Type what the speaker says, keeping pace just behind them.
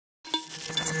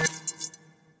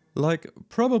Like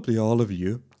probably all of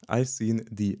you, I've seen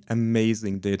the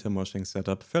amazing datamoshing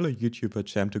setup fellow YouTuber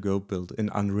Jam2Go built in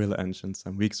Unreal Engine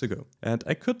some weeks ago. And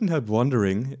I couldn't help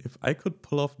wondering if I could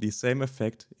pull off the same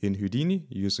effect in Houdini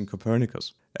using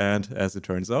Copernicus. And as it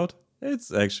turns out,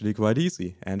 it's actually quite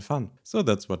easy and fun. So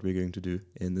that's what we're going to do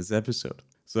in this episode.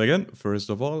 So again, first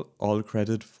of all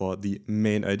credit for the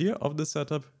main idea of the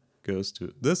setup goes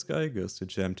to this guy, goes to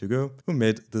Jam2Go, who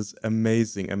made this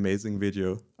amazing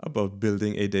video about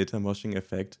building a datamoshing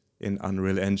effect in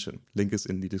Unreal Engine. Link is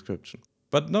in the description.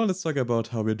 But now let's talk about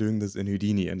how we're doing this in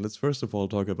Houdini, and let's first of all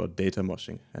talk about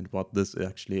datamoshing and what this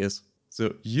actually is.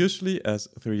 So usually as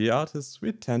 3D artists,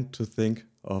 we tend to think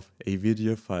of a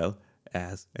video file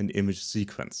as an image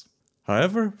sequence.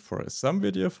 However, for some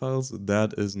video files,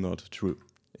 that is not true.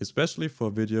 Especially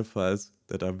for video files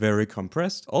that are very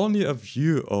compressed, only a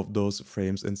few of those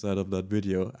frames inside of that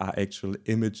video are actual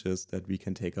images that we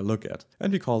can take a look at.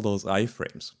 And we call those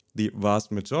iframes. The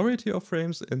vast majority of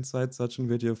frames inside such a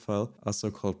video file are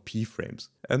so-called p-frames.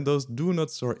 And those do not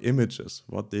store images.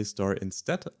 What they store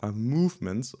instead are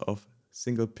movements of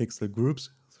single pixel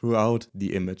groups throughout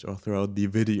the image or throughout the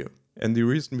video. And the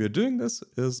reason we're doing this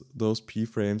is those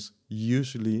p-frames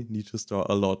usually need to store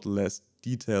a lot less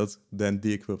details than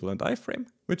the equivalent iframe,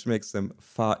 which makes them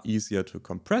far easier to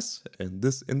compress, and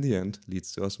this in the end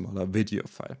leads to a smaller video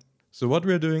file. So what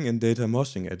we're doing in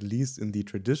datamoshing, at least in the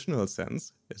traditional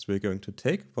sense, is we're going to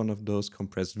take one of those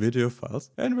compressed video files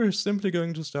and we're simply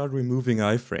going to start removing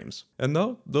iframes. And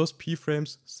now those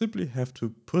p-frames simply have to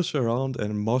push around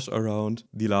and mosh around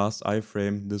the last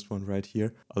iframe, this one right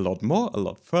here, a lot more, a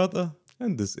lot further,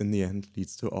 and this in the end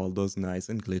leads to all those nice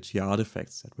and glitchy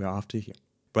artifacts that we're after here.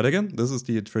 But again, this is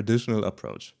the traditional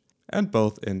approach. And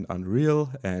both in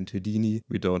Unreal and Houdini,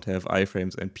 we don't have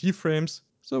iframes and p-frames.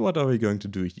 So what are we going to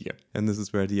do here? And this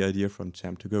is where the idea from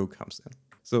Jam2Go comes in.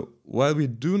 So while we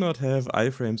do not have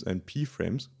iframes and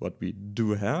p-frames, what we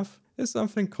do have is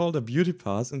something called a beauty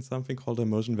pass and something called a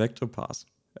motion vector pass.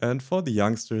 And for the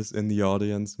youngsters in the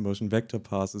audience, motion vector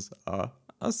passes are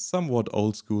a somewhat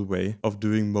old school way of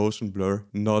doing motion blur,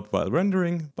 not while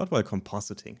rendering, but while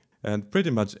compositing. And pretty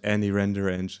much any render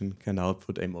engine can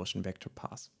output a motion vector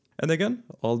pass. And again,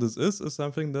 all this is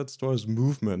something that stores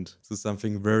movement. This is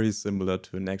something very similar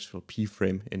to an actual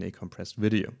p-frame in a compressed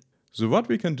video. So what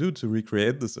we can do to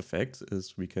recreate this effect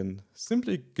is we can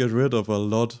simply get rid of a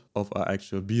lot of our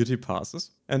actual beauty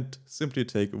passes and simply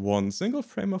take one single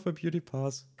frame of a beauty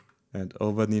pass and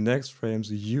over the next frames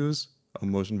use our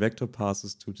motion vector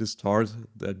passes to distort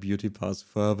that beauty pass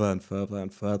further and further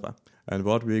and further. And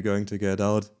what we're going to get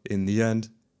out in the end,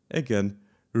 again,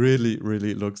 really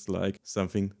looks like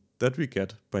something that we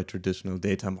get by traditional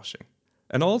datamoshing.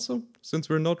 And also, since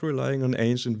we're not relying on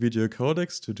ancient video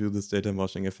codecs to do this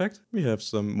datamoshing effect, we have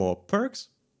some more perks.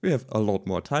 We have a lot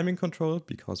more timing control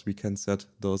because we can set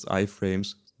those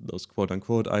iframes, those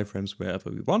quote-unquote iframes wherever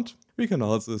we want. We can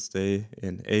also stay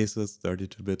in ACES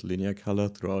 32-bit linear color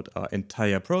throughout our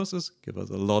entire process, give us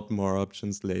a lot more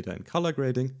options later in color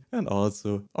grading. And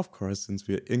also, of course, since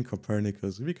we're in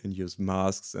Copernicus, we can use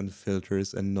masks and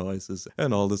filters and noises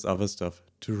and all this other stuff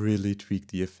to really tweak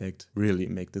the effect, really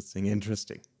make this thing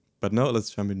interesting. But now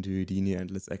let's jump into Houdini and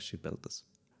let's actually build this.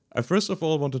 I first of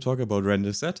all want to talk about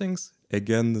render settings.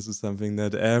 Again, this is something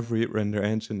that every render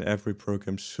engine, every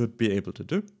program should be able to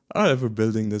do. However,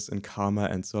 building this in Karma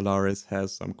and Solaris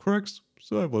has some quirks,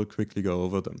 so I will quickly go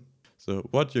over them. So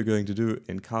what you're going to do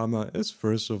in Karma is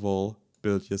first of all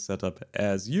build your setup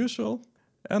as usual,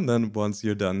 and then once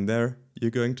you're done there,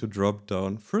 you're going to drop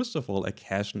down first of all a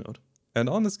cache node. And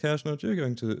on this cache node, you're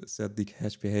going to set the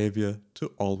cache behavior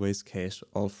to always cache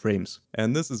all frames.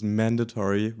 And this is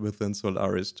mandatory within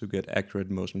Solaris to get accurate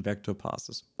motion vector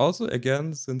passes. Also,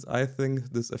 again, since I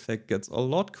think this effect gets a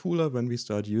lot cooler when we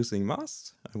start using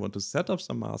masks, I want to set up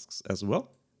some masks as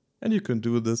well. And you can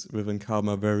do this within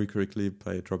Karma very quickly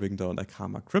by dropping down a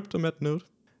Karma Cryptomatte node.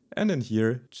 And in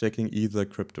here, checking either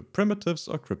crypto primitives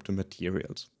or crypto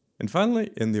materials. And finally,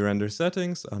 in the render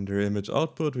settings, under image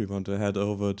output, we want to head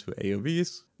over to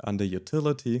AOVs. Under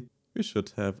utility, we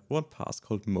should have one pass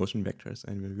called motion vectors,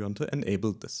 and we want to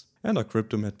enable this. And our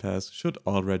Cryptomatte pass should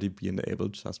already be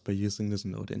enabled just by using this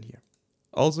node in here.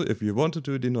 Also, if you want to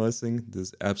do denoising,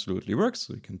 this absolutely works,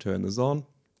 so you can turn this on.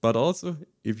 But also,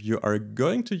 if you are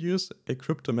going to use a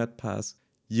Cryptomatte pass,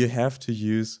 you have to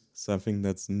use something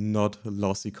that's not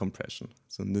lossy compression.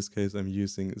 So in this case, I'm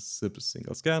using zip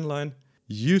single scan line.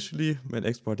 Usually when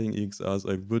exporting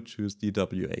EXRs, I would choose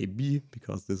DWAB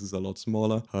because this is a lot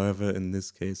smaller. However, in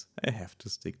this case, I have to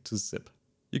stick to zip.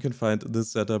 You can find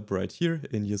this setup right here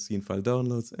in your scene file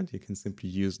downloads, and you can simply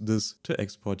use this to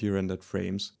export your rendered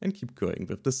frames and keep going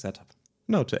with the setup.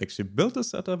 Now to actually build the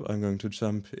setup, I'm going to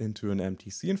jump into an empty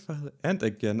scene file. And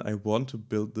again, I want to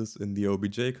build this in the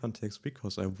OBJ context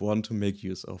because I want to make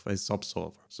use of a SOP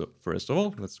solver. So first of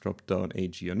all, let's drop down a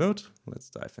GeoNode. Let's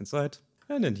dive inside.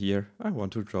 And in here, I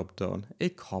want to drop down a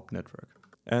COP network.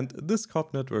 And this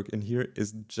COP network in here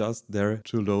is just there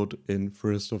to load in,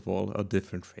 first of all, our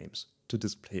different frames, to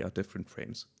display our different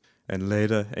frames. And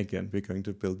later, again, we're going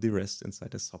to build the rest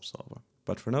inside a SOP solver.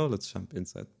 But for now, let's jump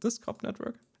inside this COP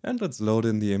network and let's load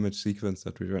in the image sequence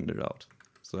that we rendered out.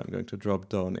 So I'm going to drop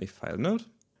down a file node,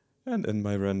 and in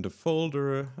my render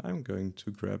folder, I'm going to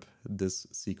grab this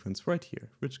sequence right here,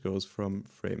 which goes from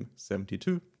frame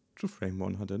 72 to frame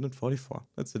 144.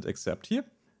 Let's hit accept here.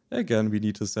 Again, we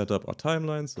need to set up our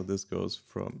timeline. So this goes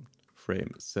from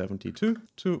frame 72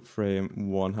 to frame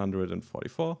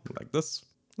 144, like this.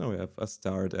 Now we have a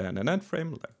start and an end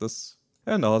frame, like this.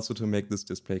 And also to make this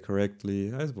display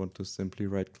correctly, I want to simply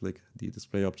right-click the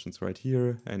display options right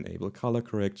here, enable color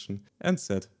correction, and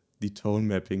set the tone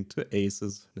mapping to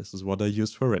aces. This is what I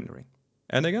use for rendering.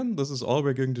 And again, this is all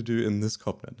we're going to do in this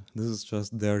COPNet. This is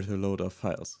just there to load our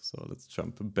files. So let's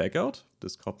jump back out.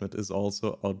 This COPNet is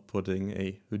also outputting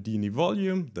a Houdini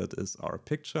volume. That is our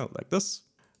picture, like this.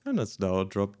 And let's now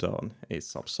drop down a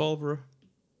SOP solver.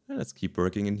 And let's keep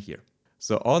working in here.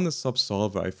 So on the SOP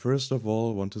solver, I first of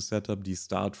all want to set up the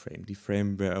start frame, the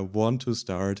frame where I want to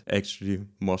start actually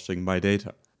moshing my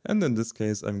data. And in this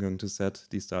case, I'm going to set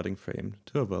the starting frame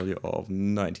to a value of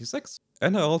 96.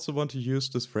 And I also want to use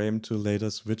this frame to later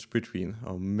switch between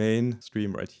our main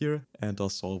stream right here and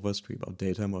our solver stream, our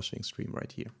Datamoshing stream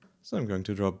right here. So I'm going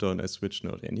to drop down a switch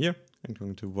node in here. I'm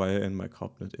going to wire in my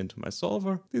COPNet into my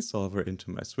solver, the solver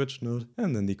into my switch node,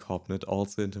 and then the COPNet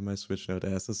also into my switch node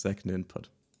as a second input.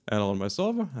 And on my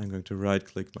solver, I'm going to right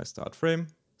click my start frame,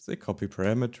 say copy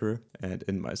parameter, and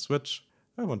in my switch,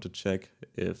 I want to check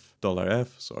if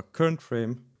 $f, so our current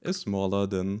frame, is smaller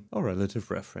than our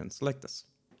relative reference, like this.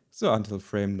 So until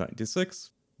frame 96,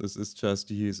 this is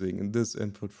just using this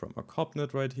input from our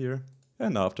COPNet right here.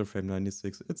 And after frame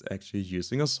 96, it's actually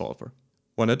using a solver.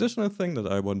 One additional thing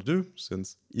that I want to do,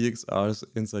 since EXRs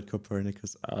inside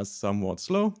Copernicus are somewhat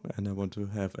slow, and I want to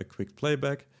have a quick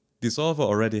playback, the solver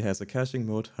already has a caching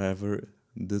mode, however,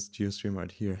 this GeoStream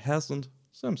right here hasn't,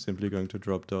 so I'm simply going to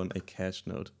drop down a cache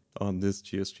node on this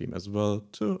GeoStream as well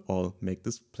to all make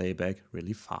this playback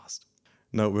really fast.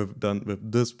 Now we're done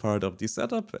with this part of the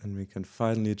setup and we can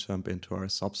finally jump into our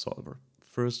SOP solver.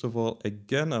 First of all,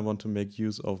 again, I want to make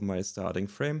use of my starting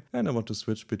frame and I want to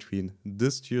switch between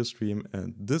this GeoStream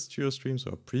and this GeoStream,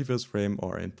 so a previous frame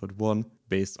or input 1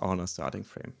 based on a starting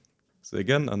frame. So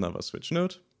again, another switch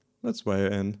node. Let's wire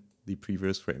in the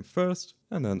previous frame first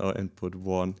and then our input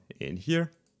 1 in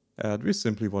here. And we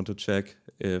simply want to check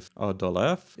if our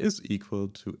 $f is equal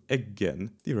to, again,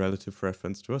 the relative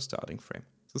reference to our starting frame.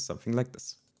 So something like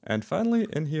this. And finally,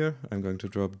 in here, I'm going to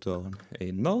drop down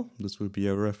a null. This will be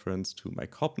a reference to my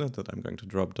COPNet that I'm going to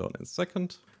drop down in a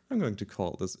second. I'm going to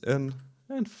call this in.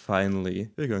 And finally,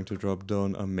 we're going to drop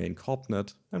down our main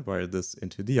COPNet and wire this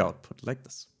into the output like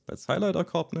this. Let's highlight our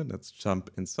COPNet. Let's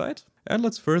jump inside. And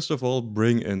let's first of all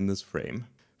bring in this frame.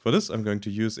 For this, I'm going to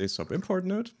use a SOP import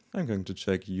node. I'm going to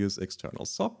check use external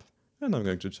SOP. And I'm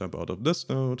going to jump out of this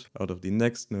node, out of the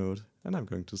next node, and I'm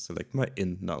going to select my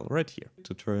in null right here.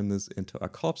 To turn this into a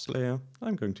corpse layer,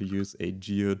 I'm going to use a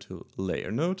geo to layer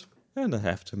node. And I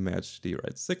have to match the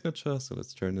right signature. So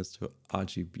let's turn this to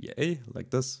RGBA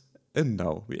like this. And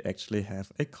now we actually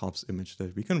have a corpse image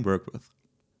that we can work with.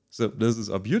 So this is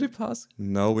our beauty path.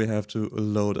 Now we have to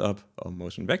load up our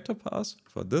motion vector path.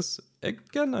 For this,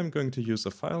 again, I'm going to use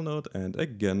a file node. And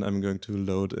again, I'm going to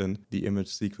load in the image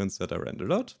sequence that I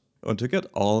rendered out. And to get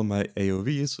all my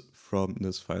AOVs from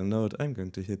this file node, I'm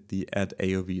going to hit the Add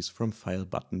AOVs from File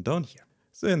button down here.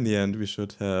 So in the end, we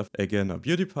should have, again, our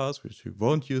beauty path, which we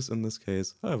won't use in this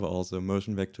case, however, also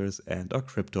motion vectors and our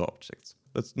crypto objects.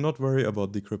 Let's not worry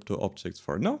about the crypto objects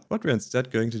for now. What we're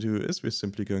instead going to do is we're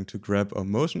simply going to grab our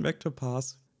motion vector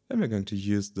path and we're going to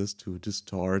use this to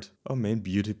distort our main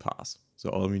beauty path. So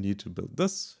all we need to build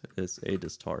this is a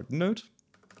distort node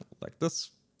like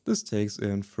this. This takes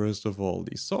in first of all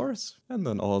the source and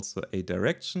then also a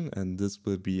direction, and this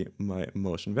will be my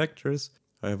motion vectors.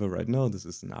 However, right now this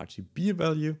is an RGB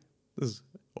value. This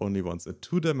only wants a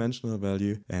two-dimensional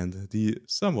value, and the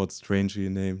somewhat strangely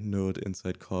named node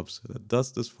inside Corps that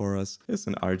does this for us is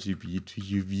an RGB to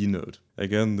UV node.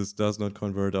 Again, this does not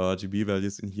convert our RGB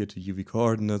values in here to UV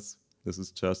coordinates. This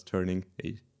is just turning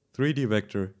a 3D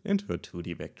vector into a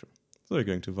 2D vector. So we're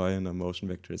going to wire in our motion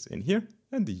vectors in here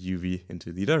and the UV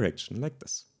into the direction like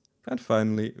this. And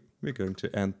finally, we're going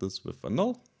to end this with a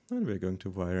null. And we're going to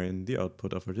wire in the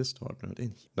output of our distort node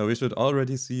in here. Now we should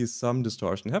already see some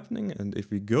distortion happening, and if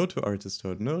we go to our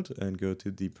distort node and go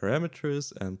to the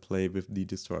parameters and play with the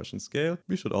distortion scale,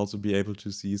 we should also be able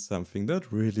to see something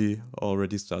that really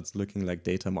already starts looking like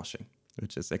datamoshing,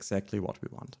 which is exactly what we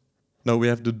want. Now we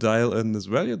have to dial in this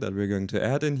value that we're going to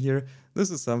add in here. This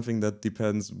is something that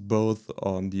depends both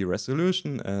on the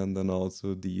resolution and then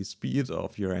also the speed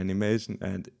of your animation,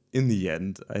 and in the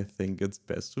end I think it's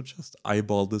best to just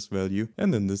eyeball this value,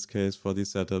 and in this case for the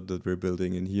setup that we're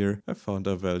building in here I found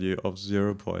a value of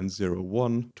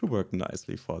 0.01 to work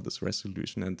nicely for this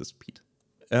resolution and the speed.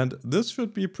 And this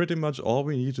should be pretty much all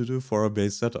we need to do for our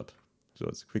base setup. So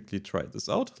let's quickly try this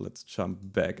out. Let's jump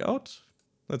back out.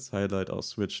 Let's highlight our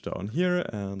switch down here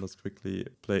and let's quickly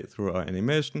play through our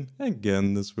animation.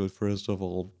 Again, this will first of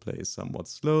all play somewhat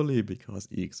slowly because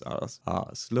EXRs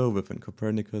are slow within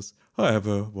Copernicus.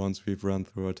 However, once we've run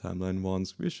through our timeline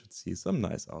once, we should see some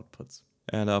nice outputs.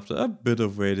 And after a bit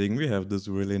of waiting, we have this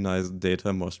really nice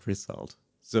Datamosh result.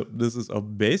 So this is our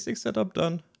basic setup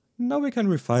done. Now we can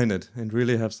refine it and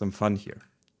really have some fun here.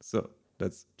 So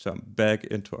let's jump back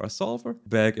into our solver,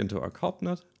 back into our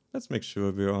COPNet. Let's make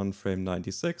sure we're on frame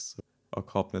 96. Our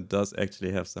COPNet does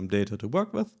actually have some data to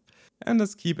work with. And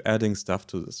let's keep adding stuff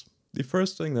to this. The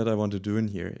first thing that I want to do in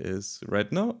here is,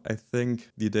 right now, I think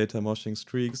the datamoshing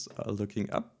streaks are looking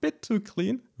a bit too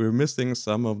clean. We're missing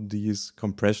some of these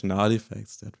compression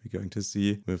artifacts that we're going to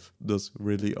see with those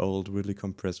really old, really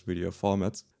compressed video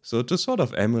formats. So to sort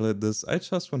of emulate this, I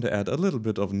just want to add a little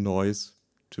bit of noise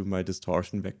to my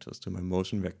distortion vectors, to my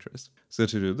motion vectors. So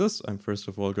to do this, I'm first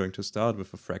of all going to start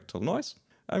with a fractal noise.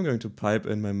 I'm going to pipe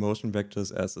in my motion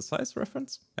vectors as a size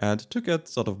reference. And to get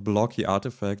sort of blocky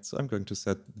artifacts, I'm going to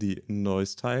set the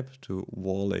noise type to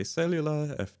wall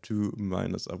cellular f2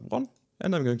 minus f1.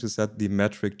 And I'm going to set the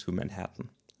metric to Manhattan.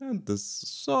 And this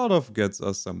sort of gets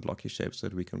us some blocky shapes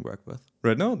that we can work with.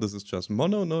 Right now, this is just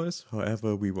mono noise.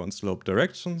 However, we want slope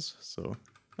directions. So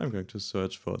I'm going to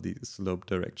search for the slope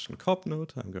direction cop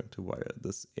node. I'm going to wire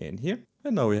this in here.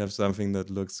 And now we have something that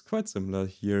looks quite similar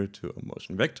here to a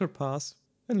motion vector pass.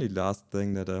 And the last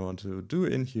thing that I want to do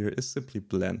in here is simply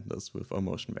blend this with our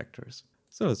motion vectors.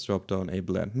 So let's drop down a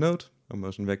blend node. Our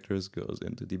motion vectors goes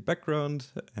into the background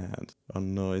and our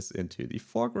noise into the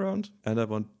foreground. And I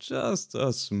want just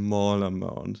a small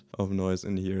amount of noise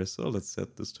in here. So let's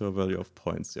set this to a value of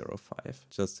 0.05.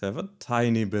 Just have a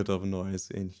tiny bit of noise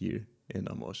in here in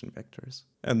our motion vectors.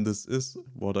 And this is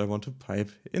what I want to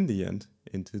pipe in the end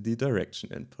into the direction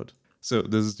input. So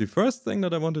this is the first thing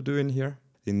that I want to do in here.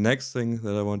 The next thing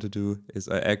that I want to do is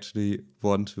I actually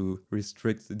want to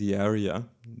restrict the area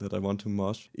that I want to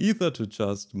mosh, either to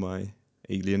just my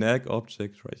alien egg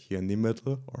object right here in the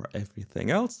middle or everything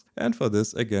else. And for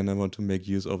this, again, I want to make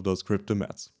use of those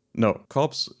Cryptomattes. Now,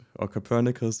 COPS or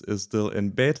Copernicus is still in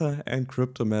beta, and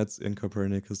Cryptomattes in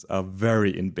Copernicus are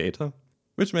very in beta,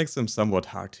 which makes them somewhat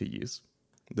hard to use.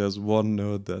 There's one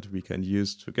node that we can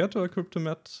use to get to a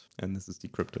Cryptomatte, and this is the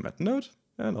Cryptomatte node.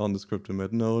 And on this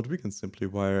Cryptomatte node, we can simply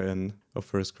wire in our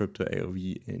first crypto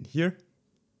AOV in here.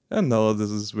 And now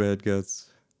this is where it gets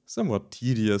somewhat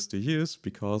tedious to use,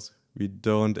 because we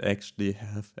don't actually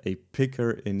have a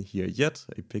picker in here yet,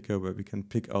 a picker where we can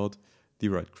pick out the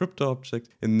right crypto object.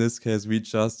 In this case, we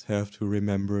just have to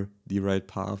remember the right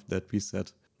path that we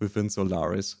set within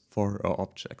Solaris for our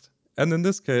object. And in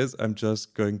this case, I'm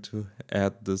just going to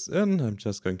add this in. I'm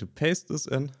just going to paste this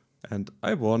in. And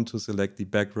I want to select the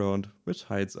background, which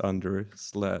hides under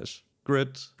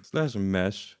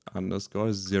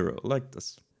 /grid/mesh_0 like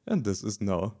this. And this is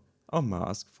now our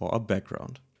mask for our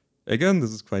background. Again,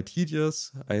 this is quite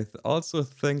tedious. I also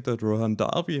think that Rohan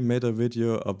Dalvi made a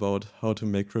video about how to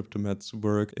make Cryptomattes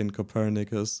work in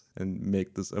Copernicus and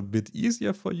make this a bit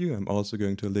easier for you. I'm also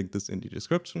going to link this in the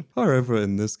description. However,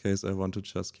 in this case, I want to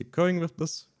just keep going with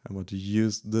this. I want to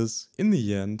use this in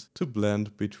the end to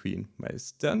blend between my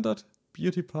standard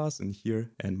beauty pass in here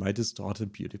and my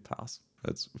distorted beauty pass.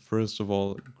 Let's first of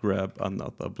all grab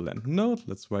another blend node.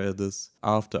 Let's wire this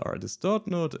after our distort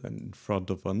node and in front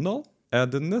of our null.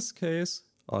 And in this case,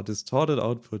 our distorted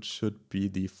output should be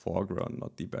the foreground,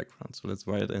 not the background. So let's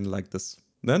wire it in like this.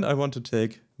 Then I want to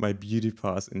take my beauty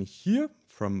pass in here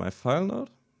from my file node,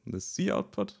 the C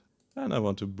output, and I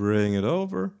want to bring it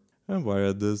over and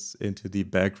wire this into the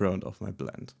background of my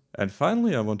blend. And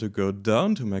finally, I want to go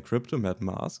down to my Cryptomatte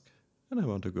mask, and I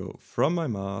want to go from my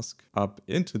mask up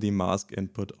into the mask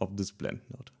input of this blend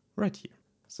node right here.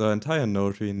 So our entire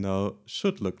node tree now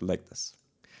should look like this.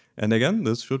 And again,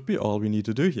 this should be all we need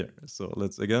to do here. So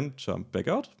let's again jump back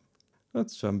out.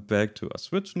 Let's jump back to our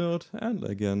switch node, and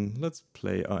again, let's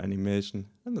play our animation,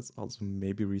 and let's also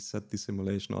maybe reset the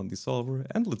simulation on the solver,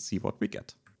 and let's see what we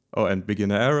get. Oh, and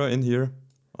beginner error in here.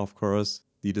 Of course,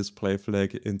 the display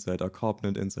flag inside our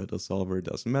CorpNet, inside our solver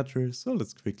doesn't matter, so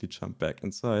let's quickly jump back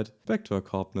inside, back to our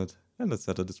CorpNet, and let's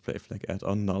set a display flag at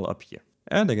our null up here.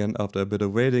 And again, after a bit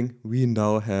of waiting, we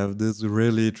now have this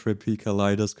really trippy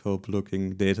kaleidoscope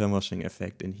looking datamoshing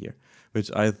effect in here,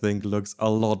 which I think looks a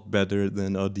lot better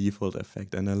than our default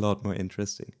effect and a lot more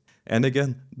interesting. And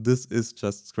again, this is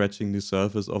just scratching the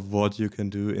surface of what you can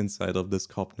do inside of this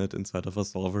CorpNet, inside of a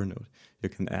solver node. You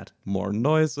can add more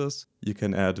noises, you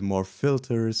can add more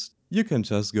filters, you can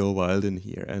just go wild in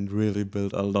here and really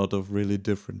build a lot of really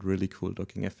different, really cool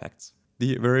looking effects.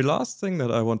 The very last thing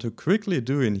that I want to quickly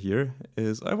do in here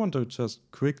is I want to just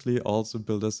quickly also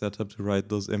build a setup to write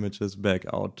those images back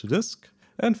out to disk.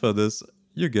 And for this,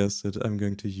 you guessed it, I'm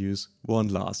going to use one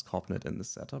last CorpNet in the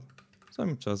setup. So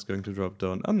I'm just going to drop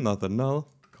down another null,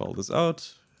 call this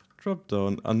out, drop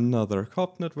down another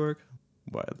corp network,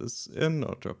 wire this in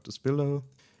or drop this below.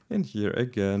 And here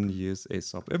again use a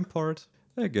SOP import,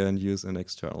 again use an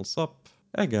external SOP,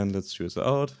 again let's choose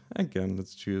out, again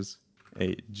let's choose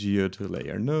a geo to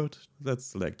layer node, let's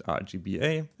select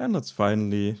RGBA, and let's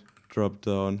finally drop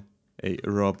down a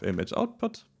ROB image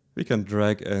output. We can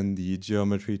drag in the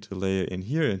geometry to layer in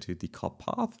here into the corp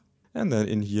path, and then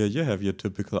in here you have your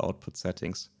typical output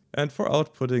settings. And for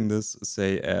outputting this,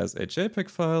 say as a JPEG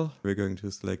file, we're going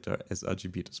to select our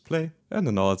sRGB display, and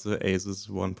then also ASUS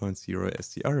 1.0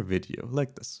 SDR video,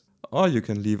 like this. Or you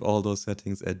can leave all those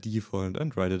settings at default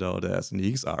and write it out as an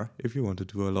EXR if you want to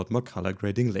do a lot more color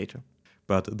grading later.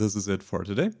 But this is it for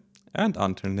today, and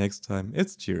until next time,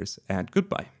 it's cheers and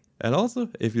goodbye. And also,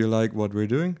 if you like what we're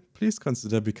doing, please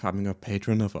consider becoming a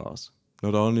patron of ours.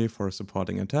 Not only for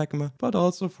supporting Attackma, but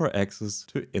also for access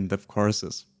to in-depth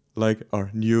courses. Like our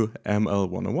new ML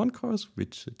 101 course,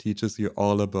 which teaches you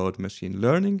all about machine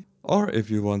learning. Or if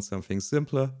you want something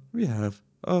simpler, we have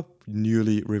a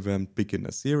newly revamped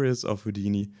beginner series of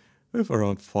Houdini with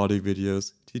around 40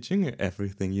 videos teaching you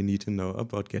everything you need to know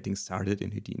about getting started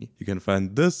in Houdini. You can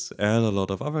find this and a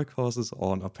lot of other courses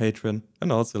on our Patreon.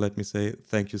 And also let me say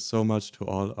thank you so much to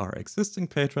all our existing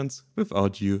patrons.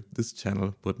 Without you, this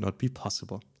channel would not be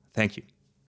possible. Thank you.